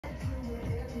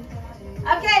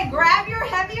Okay, grab your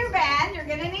heavier band. You're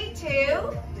gonna need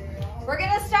two. We're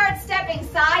gonna start stepping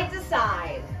side to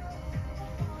side.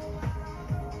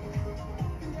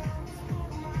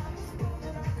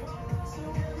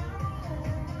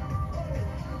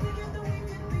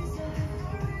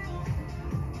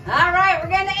 All right, we're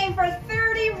gonna aim for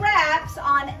 30 reps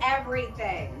on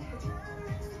everything.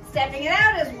 Stepping it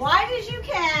out as wide as you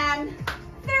can.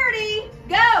 30,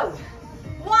 go.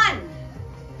 1,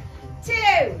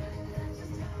 2,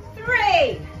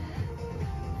 3,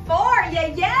 4,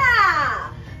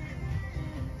 yeah.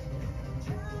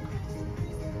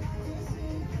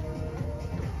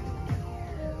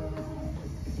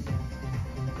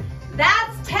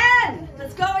 That's 10,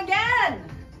 let's go again.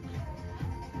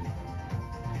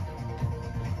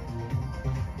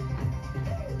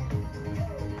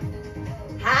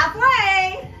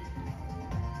 Halfway.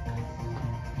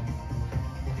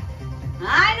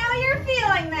 I know you're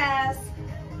feeling this.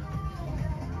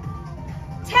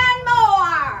 10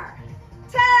 more.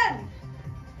 10,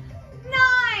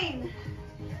 9,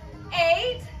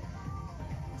 8,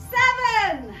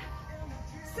 7,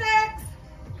 6,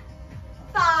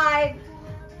 5,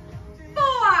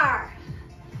 4,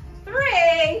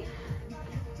 3,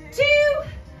 2.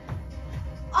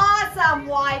 Awesome.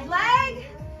 Wide leg.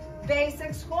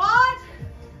 Basic squat.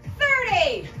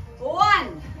 30.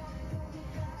 1,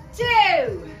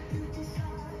 2.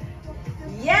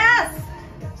 Yes.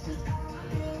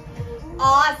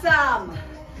 Awesome.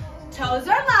 Toes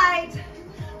are light.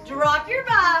 Drop your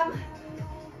bum.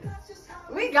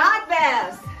 We got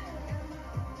this.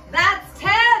 That's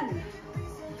 10.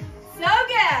 So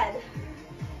good.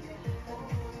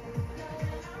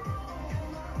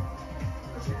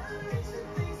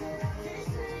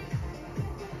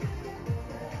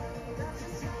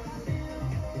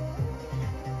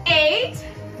 Eight,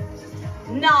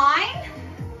 9,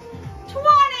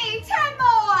 20, 10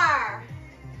 more.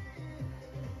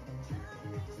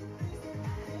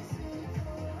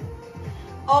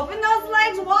 Open those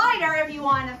legs wider if you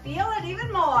want to feel it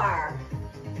even more.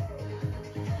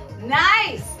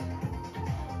 Nice.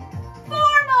 4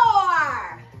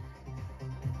 more.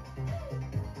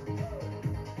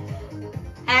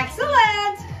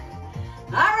 Excellent.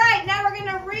 All right, now we're going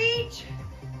to reach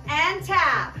and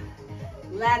tap.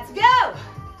 Let's go.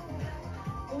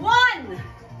 1,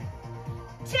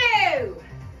 2,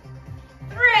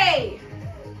 3.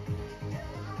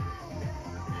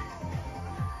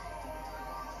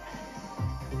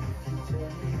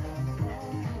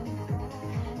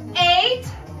 8,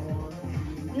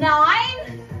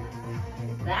 9.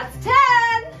 That's 10.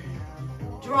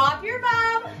 Drop your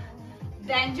bum.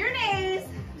 Bend your knees.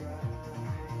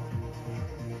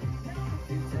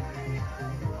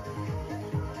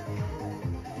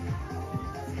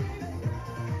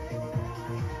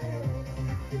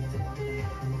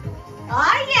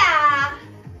 Oh yeah.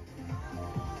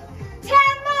 10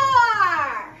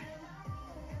 more.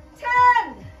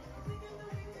 10,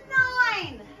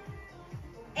 9,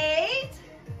 8,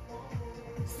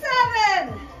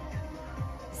 7,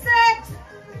 6,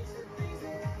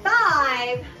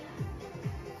 5,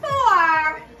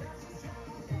 4,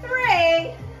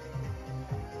 3,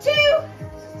 2.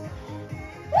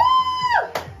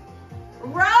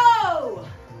 Woo! Row.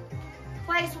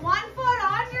 Place one foot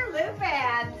on your loop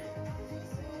band.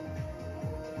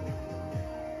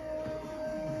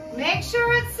 Make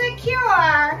sure it's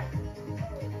secure.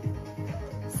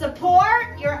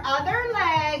 Support your other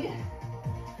leg.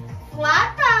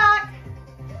 Flat back.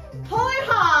 Pull it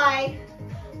high.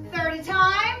 30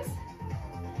 times.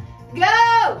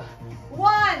 Go.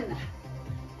 1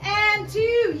 and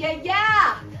 2.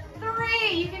 Yeah. 3.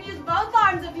 You can use both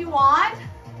arms if you want.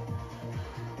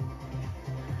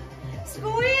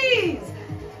 Squeeze.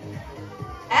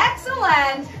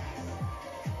 Excellent.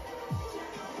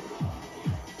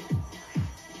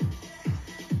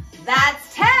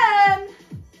 That's 10.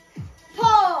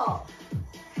 Pull.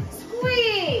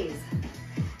 Squeeze.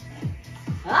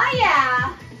 Oh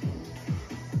yeah.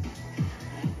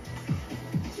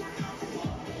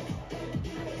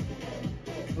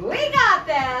 We got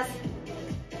this.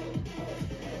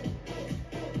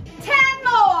 10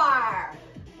 more.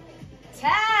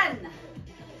 10,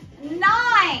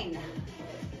 9,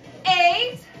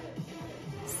 8,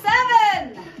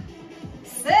 7,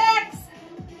 6,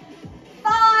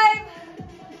 5,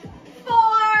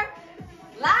 4,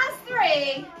 last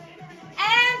 3,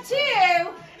 and 2.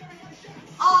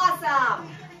 Awesome.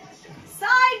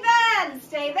 Side bend,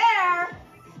 stay there.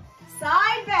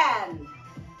 Side bend.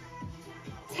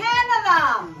 10 of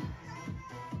them.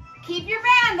 Keep your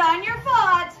band on your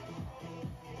foot.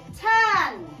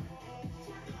 10,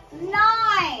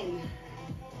 9,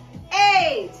 8,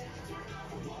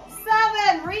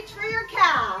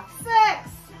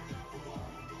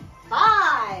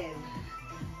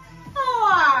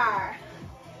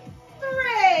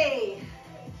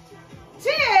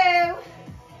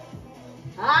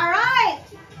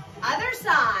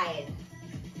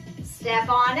 Step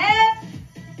on it.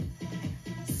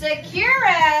 Secure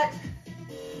it.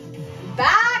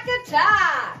 Back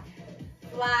attack.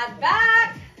 Flat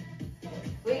back.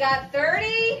 We got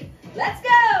 30. Let's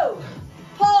go.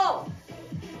 Pull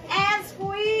and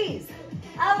squeeze.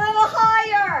 A little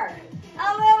higher.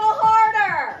 A little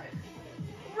harder.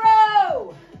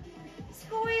 Row.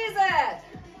 Squeeze it.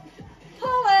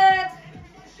 Pull it.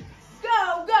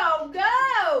 Go, go,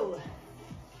 go.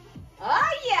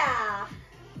 Oh yeah.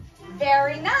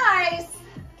 Very nice.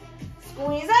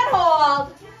 Squeeze and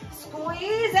hold.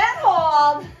 Squeeze and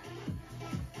hold.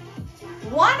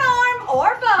 One arm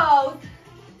or both.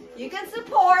 You can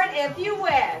support if you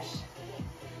wish.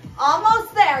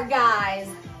 Almost there, guys.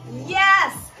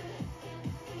 Yes.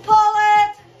 Pull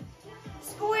it.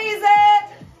 Squeeze it.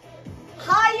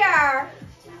 Higher.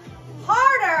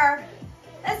 Harder.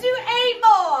 Let's do 8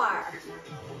 more.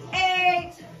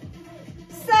 8,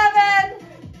 7.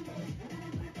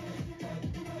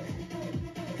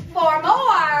 4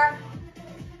 more.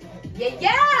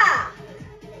 Yeah.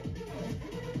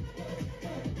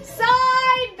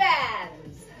 Side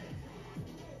bends.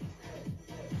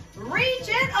 Reach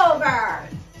it over.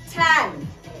 10,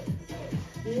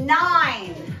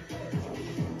 9,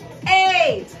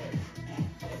 8,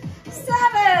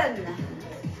 7,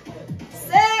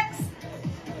 6,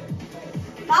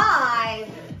 5,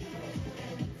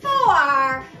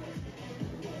 4,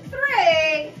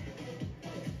 3,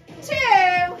 2.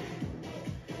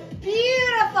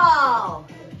 Beautiful.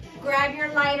 Grab your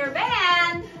lighter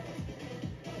band.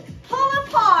 Pull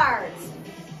apart.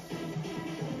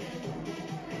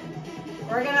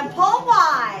 We're going to pull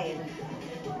wide.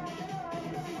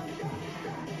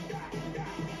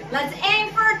 Let's aim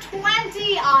for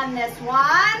 20 on this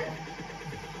one.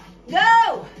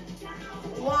 Go.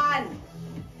 1,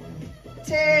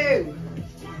 2,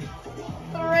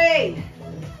 3.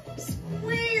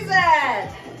 Squeeze it.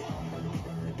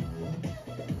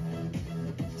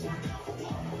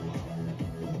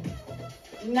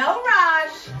 No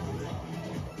rush.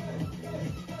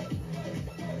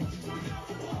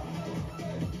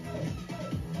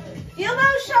 Feel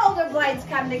those shoulder blades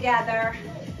come together.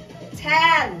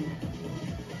 10,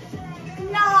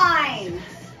 9,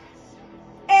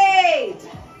 8,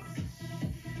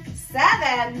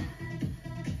 7,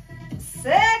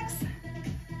 6,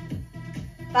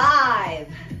 5,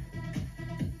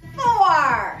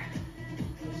 4,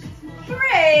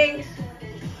 3.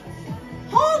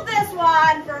 Hold this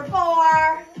one for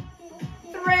 4,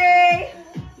 3,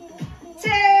 2.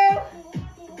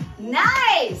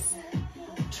 Nice.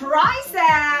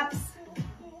 Triceps.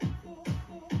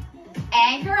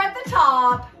 Anchor at the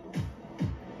top.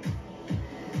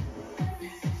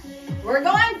 We're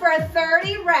going for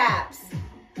 30 reps.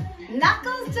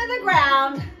 Knuckles to the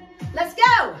ground. Let's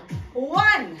go.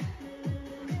 1,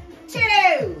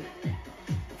 2,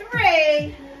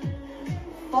 3,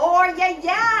 4.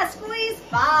 Yeah. Squeeze.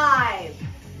 5,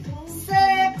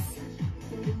 6,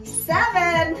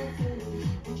 7,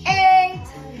 8,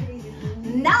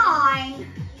 9,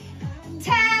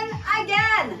 10.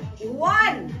 Again.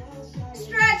 1.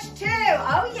 Stretch 2.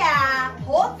 Oh yeah.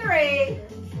 Hold 3.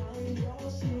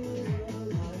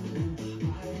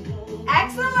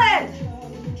 Excellent.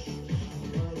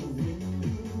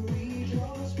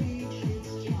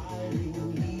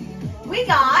 We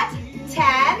got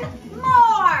 10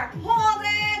 more. Hold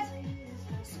it.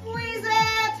 Squeeze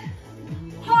it.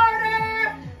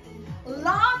 Harder.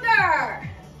 Longer.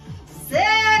 6.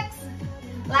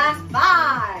 Last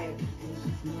 5.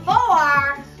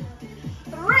 4.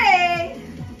 3,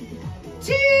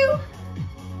 2.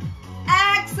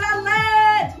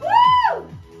 Excellent. Woo!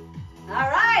 All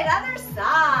right, other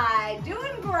side.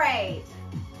 Doing great.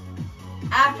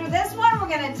 After this one, we're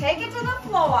going to take it to the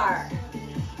floor.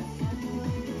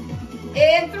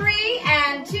 In 3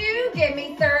 and 2, give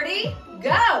me 30.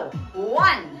 Go.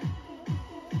 1,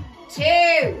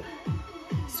 2.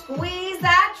 Squeeze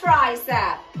that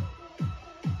tricep.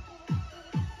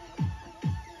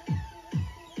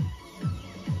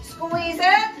 Squeeze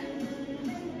it.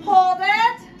 Hold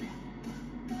it.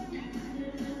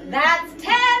 That's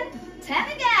 10.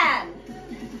 10 again.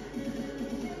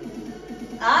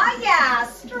 Ah, yeah.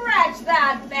 Stretch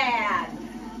that band.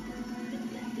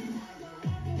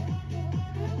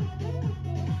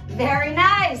 Very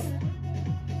nice.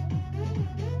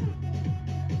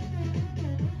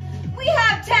 We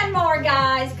have 10 more,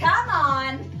 guys. Come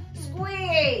on.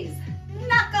 Squeeze.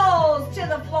 Knuckles to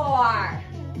the floor.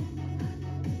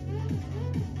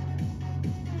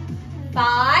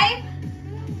 5,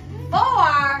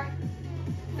 4,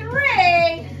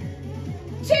 3,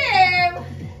 2.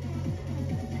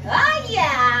 Oh,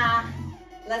 yeah.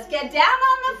 Let's get down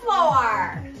on the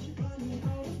floor.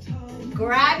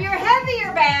 Grab your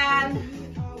heavier band.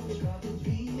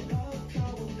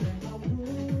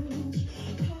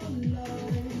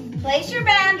 Place your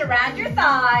band around your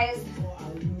thighs.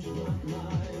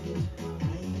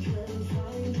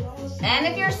 And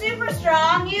if you're super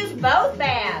strong, use both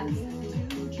bands.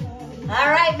 All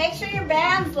right, make sure your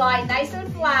bands lie nice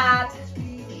and flat.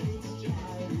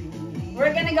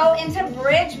 We're gonna go into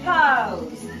bridge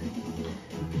pose.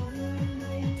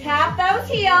 Tap those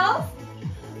heels.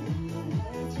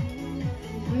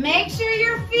 Make sure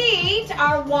your feet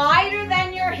are wider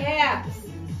than your hips.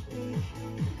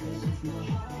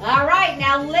 All right,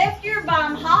 now lift your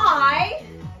bum high.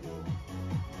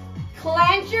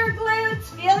 Clench your glutes,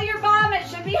 feel your bum, it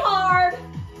should be hard.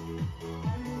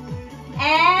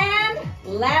 And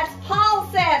let's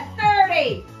pulse it,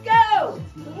 30, go.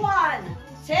 1,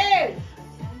 2.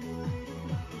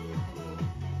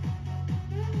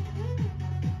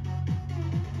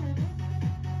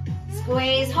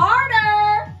 Squeeze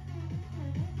harder.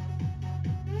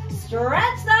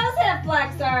 Stretch those hip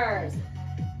flexors.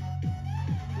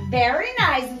 Very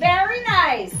nice, very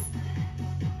nice.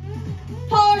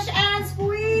 Push and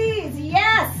squeeze,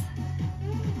 yes.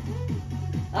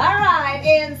 All right,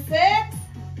 in 6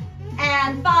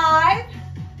 and 5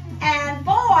 and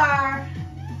 4.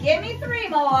 Give me 3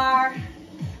 more.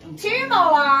 2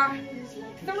 more.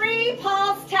 3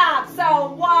 pulse taps.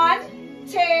 So 1,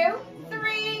 2,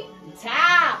 3,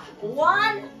 tap.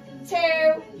 1,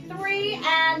 2, 3,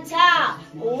 and tap.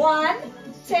 1,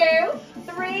 2,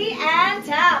 3, and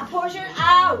tap. Push it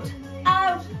out,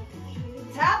 out.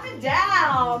 Tap it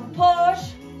down.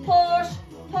 Push, push,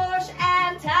 push,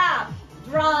 and tap.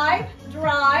 Drive,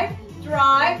 drive,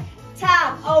 drive.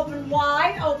 Tap. Open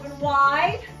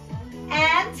wide,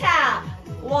 and tap.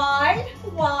 Wide,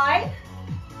 wide.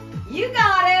 You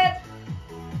got it.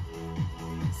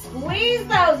 Squeeze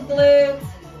those glutes.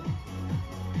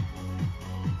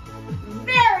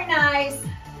 Very nice.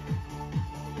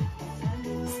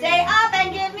 Stay up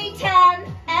and give me 10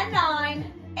 and 9,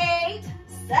 8,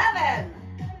 7,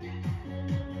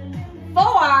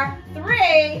 4,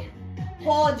 3.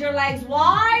 Hold your legs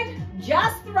wide,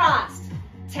 just thrust.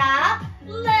 Tap,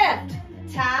 lift,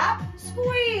 tap,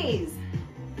 squeeze.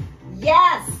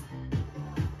 Yes.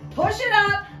 Push it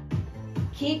up.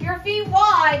 Keep your feet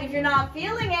wide. If you're not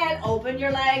feeling it, open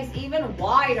your legs even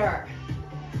wider.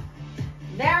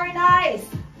 Very nice.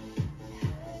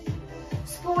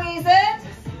 Squeeze it.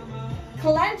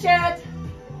 Clench it.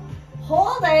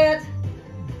 Hold it.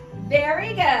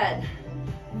 Very good.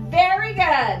 Very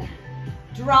good.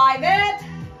 Drive it.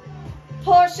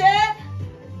 Push it.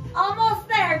 Almost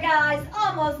there, guys.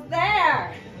 Almost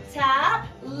there. Tap,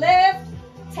 lift,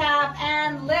 tap,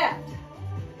 and lift.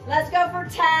 Let's go for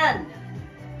 10,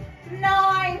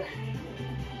 9,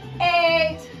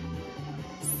 8,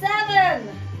 7,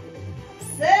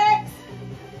 6,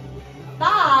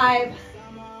 5,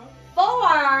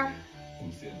 4,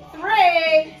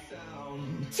 3,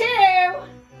 2,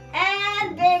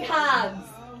 and big hugs.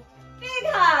 Big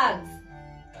hugs.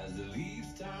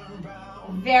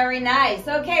 Very nice.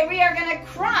 Okay, we are going to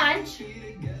crunch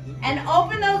and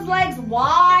open those legs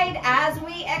wide as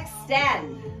we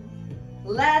extend.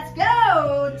 Let's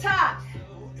go. Tuck.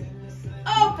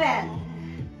 Open.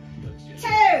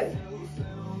 2,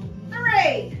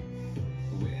 3.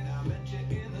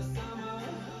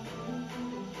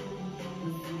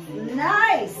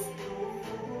 Nice.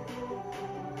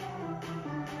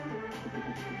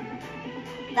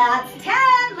 That's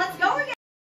 10. Let's go again.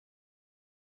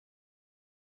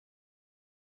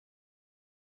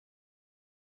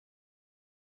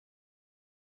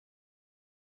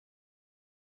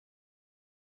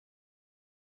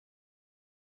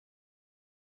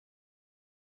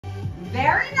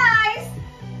 Very nice.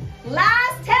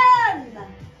 Last 10.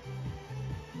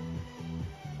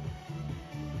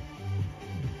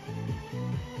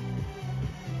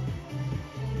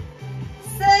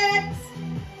 Six,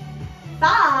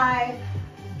 5,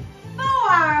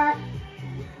 4,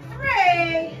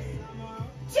 3,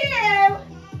 2,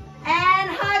 and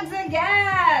hugs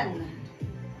again.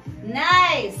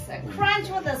 Nice. A crunch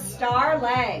with a star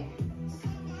leg.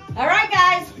 All right,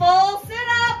 guys, full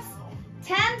sit-ups.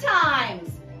 10 times.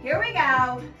 Here we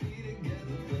go.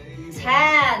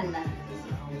 10,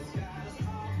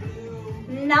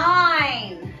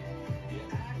 9,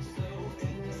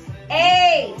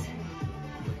 8,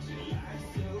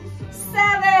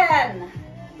 7,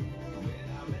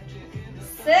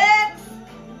 6,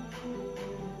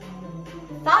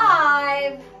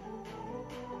 5,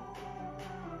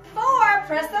 4.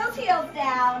 Press those heels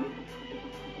down.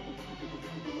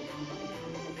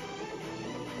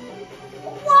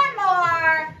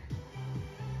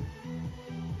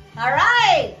 All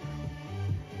right.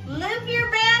 Loop your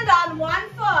band on one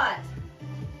foot.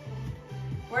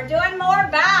 We're doing more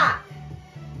back.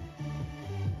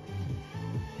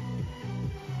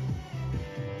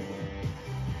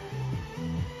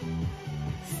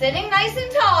 Sitting nice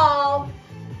and tall.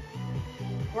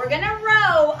 We're gonna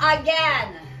row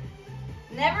again.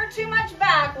 Never too much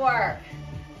back work.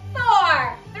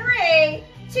 4, 3,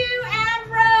 2,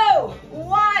 and row.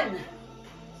 1,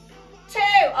 2.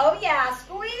 Oh yeah,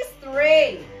 squeeze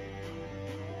 3.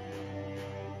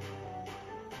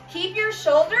 Keep your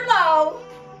shoulder low.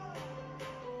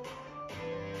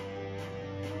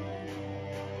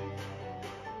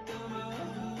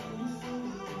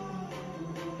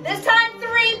 This time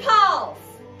 3 pulse.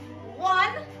 1,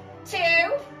 2,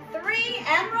 3,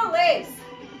 and release.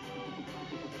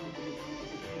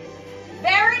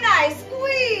 Very nice.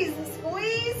 Squeeze,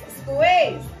 squeeze,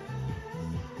 squeeze.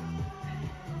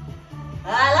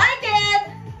 I like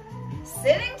it.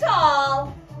 Sitting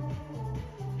tall.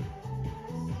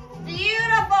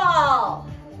 Beautiful.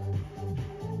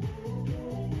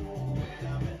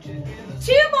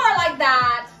 2 more like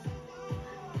that.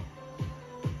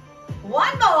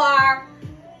 1 more.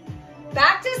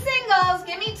 Back to singles.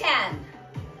 Give me 10.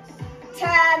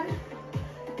 10,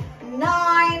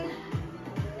 9,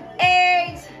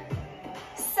 8,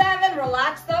 7.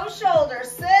 Relax those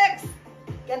shoulders. 6.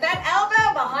 Get that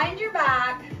elbow behind your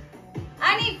back.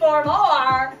 I need 4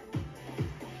 more.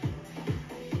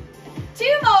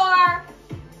 2 more.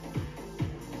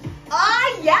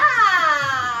 Oh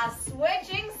yeah.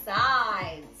 Switching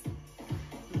sides.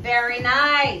 Very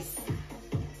nice.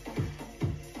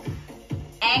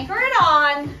 Anchor it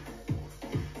on.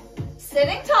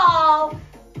 Sitting tall.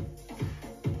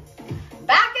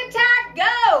 Back attack,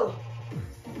 go.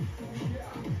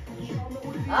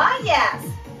 Ah, yes.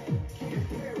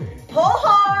 Pull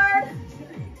hard.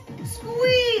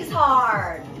 Squeeze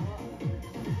hard.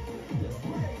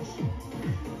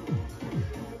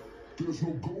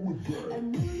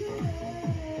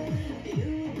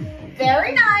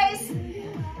 Very nice.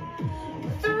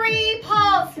 3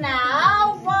 pulse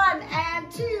now. 1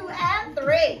 and 2 and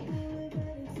 3.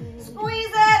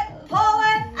 Squeeze it, pull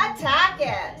it, attack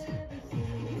it.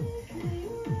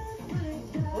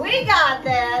 We got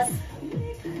this.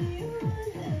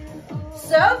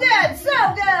 So good,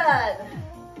 so good.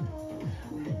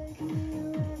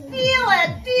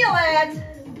 Feel it,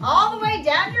 all the way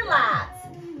down your lats.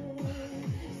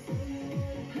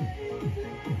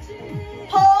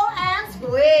 Pull and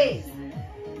squeeze.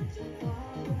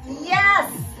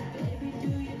 Yes.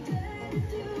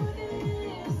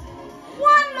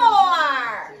 1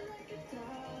 more.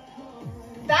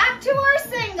 Back to our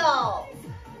singles.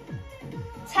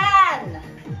 10,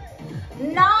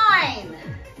 9,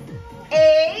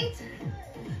 8,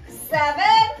 7,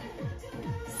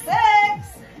 6,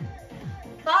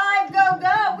 5, go,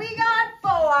 go. We got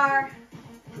 4,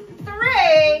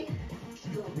 3,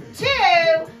 2,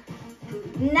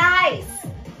 nice.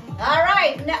 All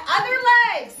right, now other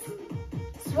legs.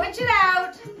 Switch it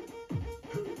out.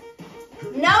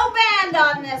 No band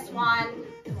on this one.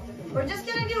 We're just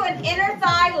gonna do an inner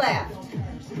thigh lift.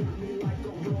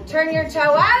 Turn your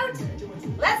toe out.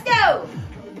 Let's go.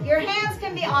 Your hands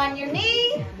can be on your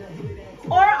knee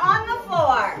or on the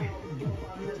floor.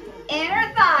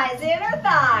 Inner thighs, inner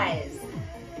thighs.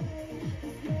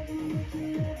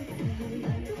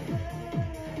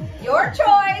 Your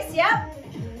choice, yep.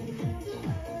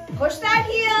 Push that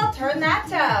heel, turn that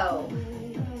toe.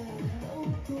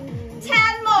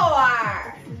 10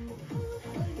 more.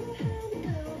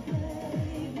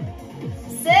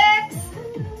 6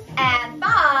 and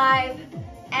 5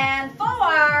 and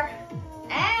 4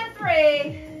 and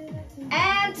 3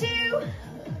 and 2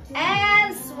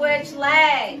 and switch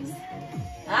legs.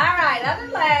 All right, other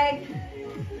leg.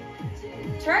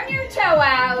 Turn your toe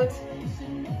out.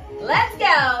 Let's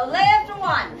go. Lift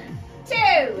 1,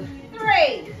 2,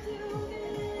 3.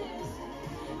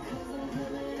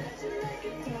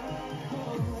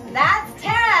 That's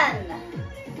 10.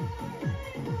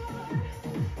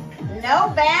 No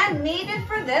band needed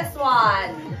for this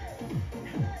one.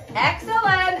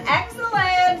 Excellent,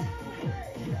 excellent.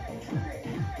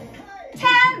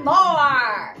 10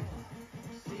 more.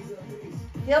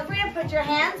 Feel free to put your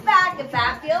hands back if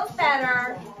that feels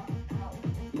better.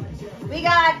 We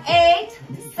got 8,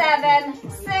 7,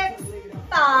 6,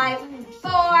 5,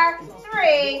 4,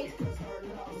 3.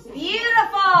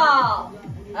 Beautiful.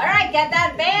 All right, get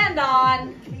that band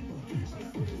on.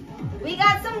 We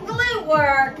got some glute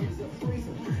work.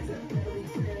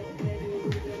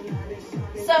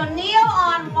 So kneel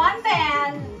on one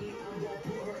band.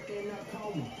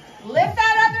 Lift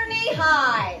that other knee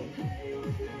high.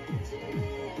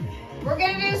 We're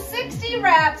gonna do 60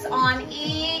 reps on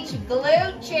each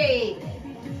glute cheek.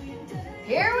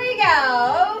 Here we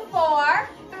go. 4,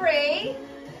 3,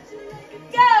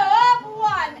 go. Up,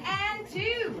 1 and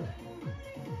 2.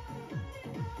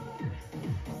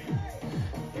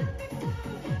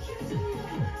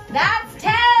 That's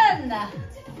 10.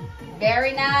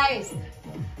 Very nice.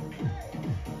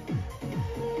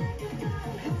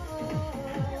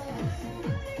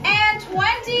 And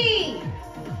 20.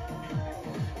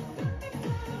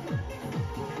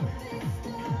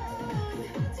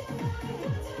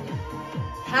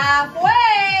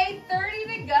 Halfway, 30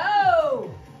 to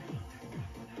go.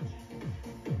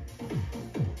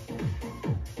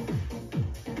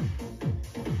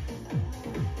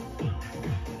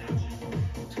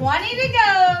 $20 to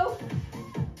go.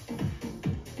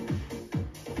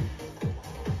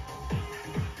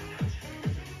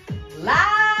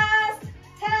 Last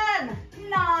 10,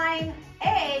 9,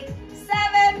 8,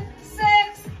 7,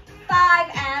 6, 5,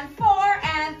 and 4,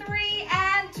 and 3,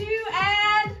 and 2,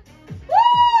 and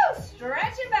woo!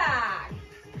 Stretch it back.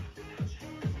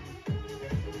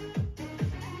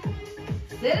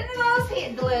 Sit into those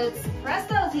glutes. Press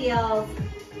those heels.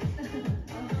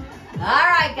 All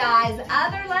right, guys.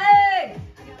 Other leg.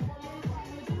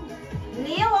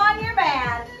 Kneel on your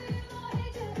mat.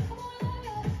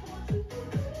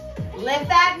 Lift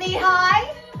that knee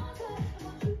high.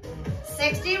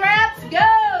 60 reps. Go.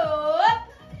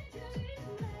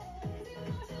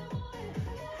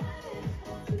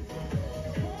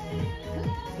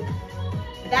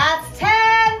 That's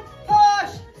 10.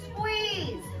 Push.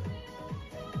 Squeeze.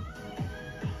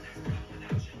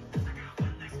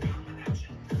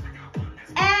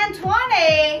 And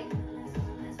 20.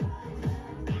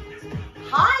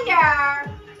 Higher.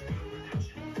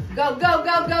 Go, go,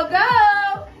 go, go,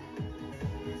 go.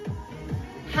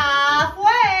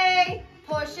 Halfway.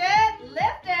 Push it.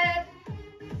 Lift it.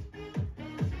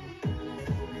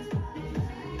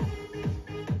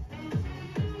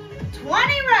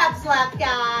 Reps left,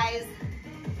 guys.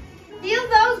 Feel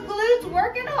those glutes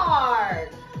working hard.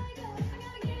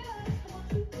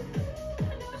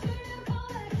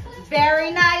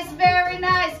 Very nice, very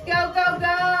nice. Go, go,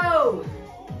 go.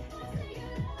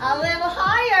 A little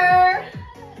higher.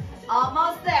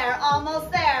 Almost there,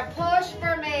 almost there. Push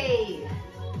for me.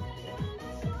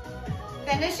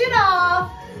 Finish it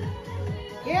off.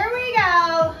 Here we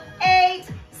go. 8,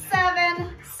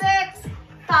 7, 6,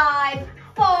 5,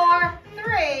 4,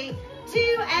 3, 2,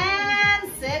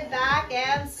 and sit back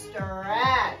and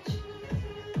stretch.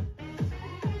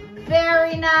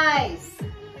 Very nice.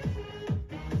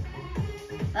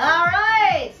 All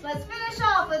right, let's finish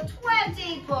off with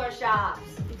 20 push-ups.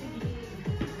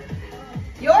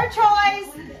 Your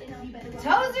choice.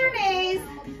 Toes your knees.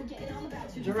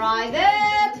 Drive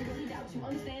it.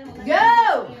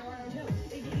 Go.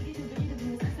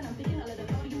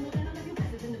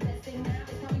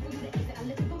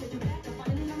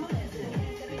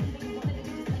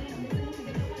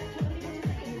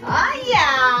 Oh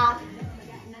yeah.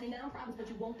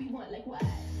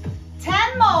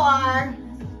 10 more.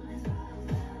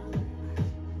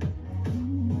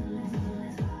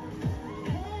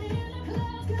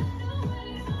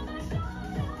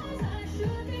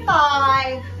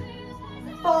 5,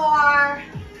 4,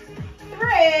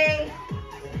 3,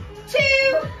 2.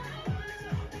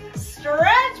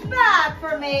 Stretch back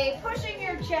for me, pushing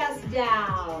your chest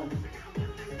down.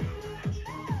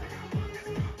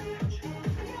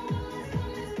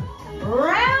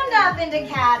 Round up into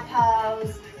cat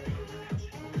pose.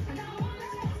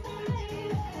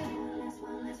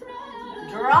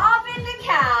 Drop into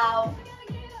cow.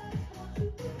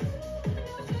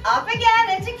 Up again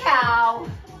into cow.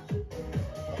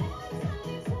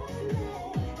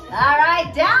 All right,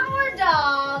 downward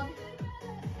dog.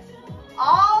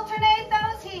 Alternate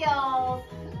those heels.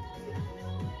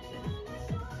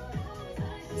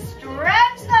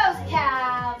 Stretch those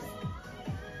calves.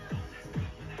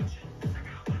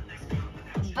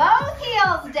 Both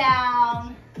heels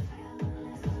down.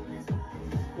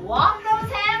 Walk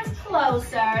those hands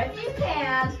closer if you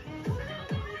can.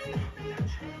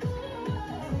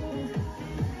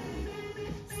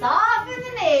 Soften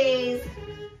the knees.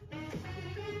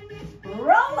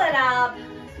 Roll it up.